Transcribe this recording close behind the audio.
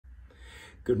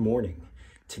Good morning.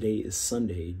 Today is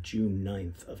Sunday, June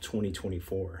 9th of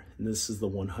 2024, and this is the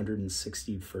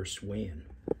 161st weigh-in.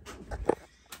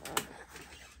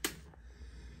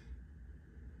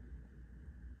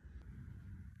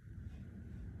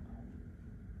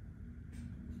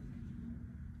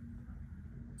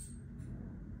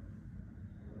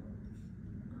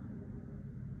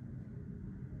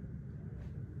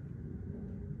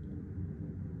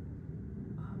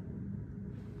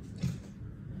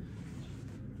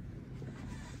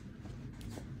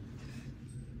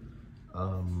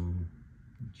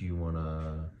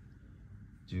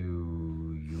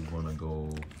 Do you wanna go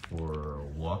for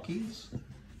walkies?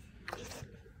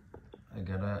 I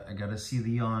gotta see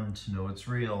the yawn to know it's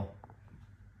real.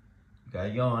 You gotta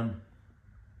yawn.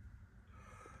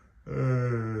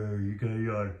 You gotta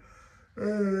yawn.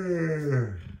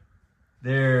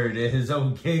 There it is.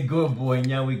 Okay, good boy.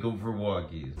 Now we go for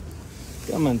walkies.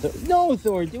 Come on, Thor. No,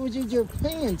 Thor, those are your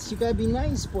plants. You gotta be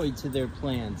nice, boy, to their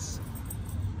plants.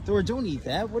 Thor, don't eat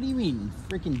that. What do you mean?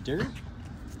 Freaking dirt?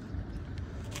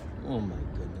 Oh my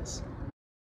goodness.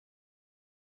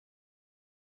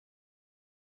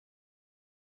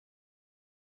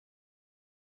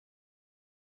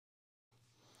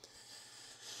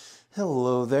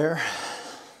 Hello there.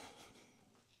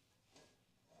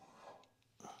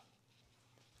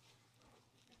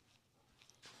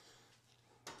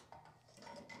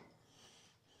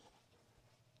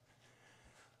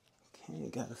 Okay,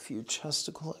 got a few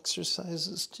chesticle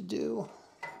exercises to do.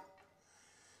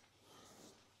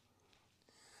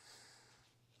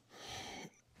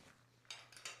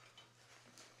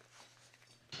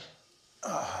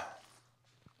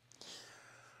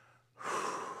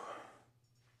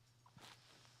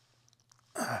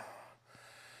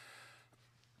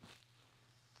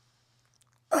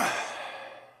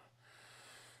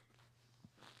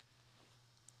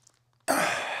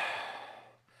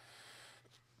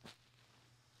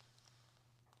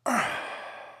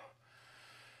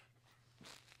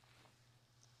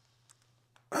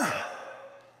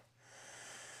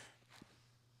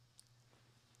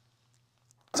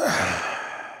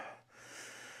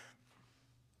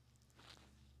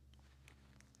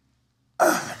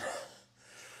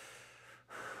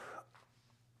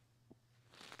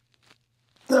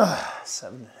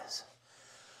 Seven it is.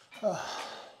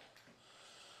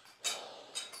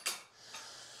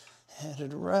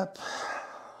 Added a rep.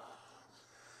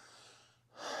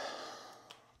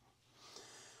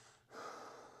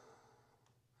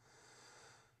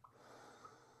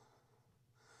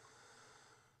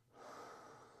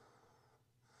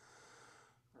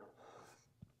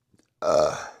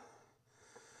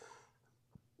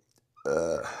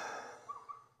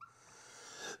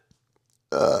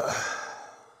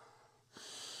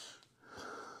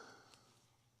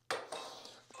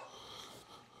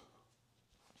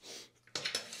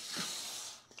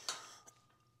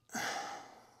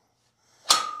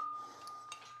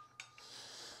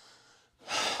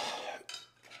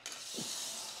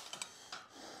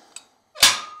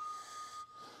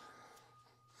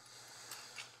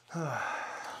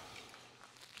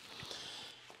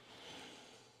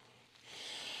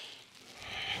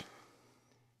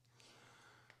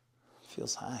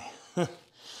 Feels high.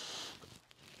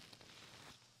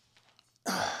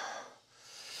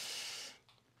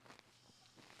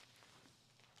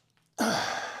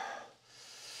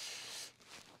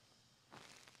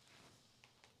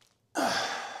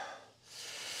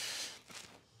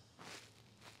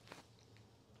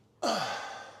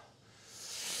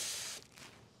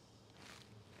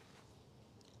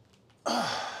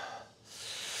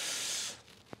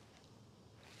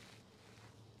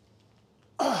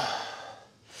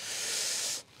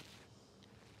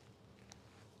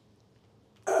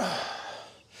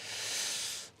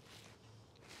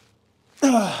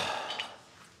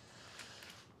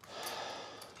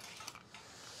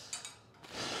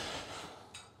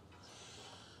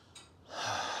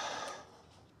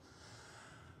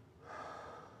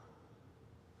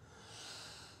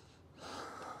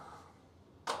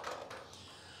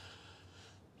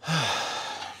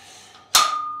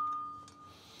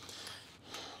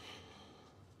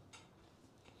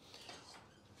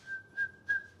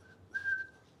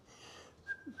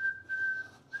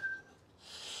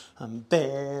 I'm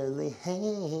barely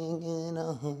hanging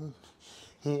on.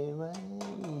 Here I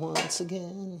am once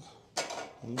again.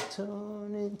 You're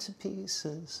torn into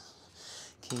pieces.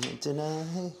 Can't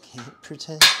deny, can't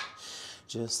pretend.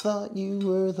 Just thought you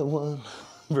were the one.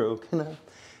 Broken up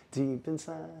deep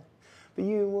inside. But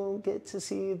you won't get to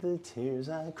see the tears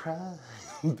I cry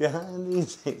behind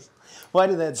these days. Why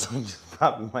did that song just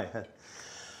pop in my head?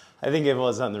 I think it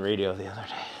was on the radio the other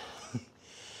day.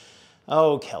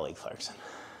 Oh, Kelly Clarkson.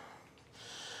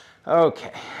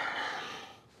 Okay.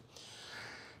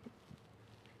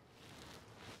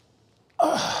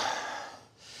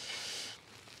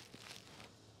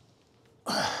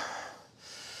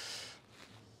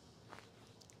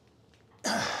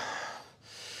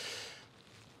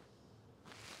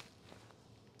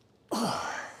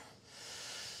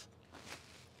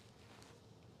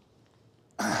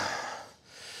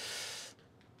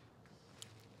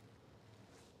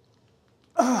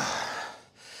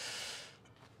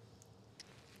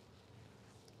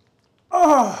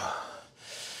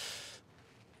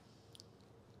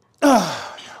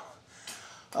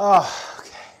 Oh,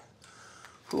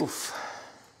 okay. Oof.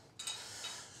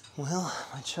 Well,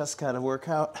 my chest got to work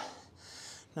out.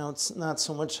 Now it's not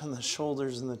so much on the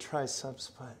shoulders and the triceps,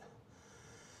 but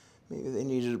maybe they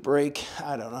needed a break.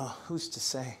 I don't know. Who's to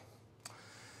say?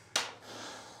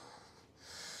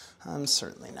 I'm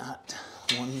certainly not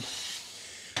one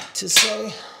to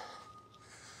say.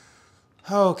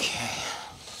 Okay.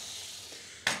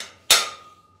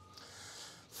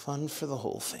 Fun for the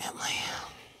whole family.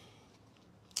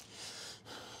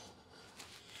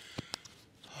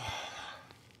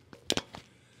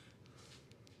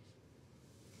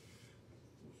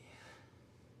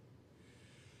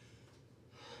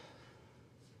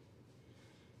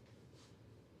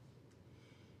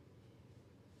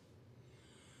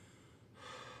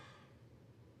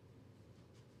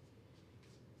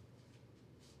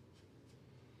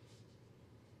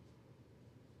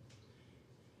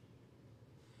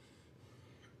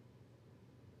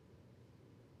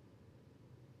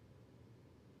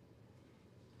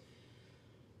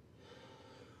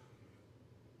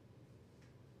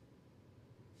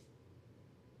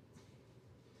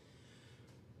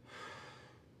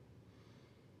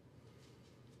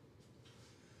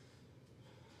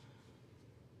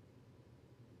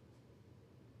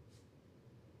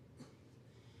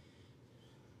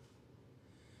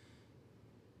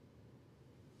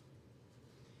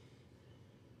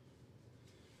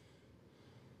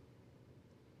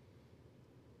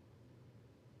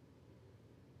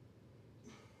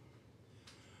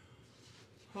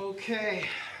 Okay.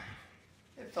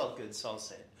 It felt good, so I'll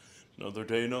say it. Another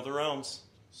day, another ounce.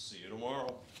 See you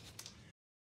tomorrow.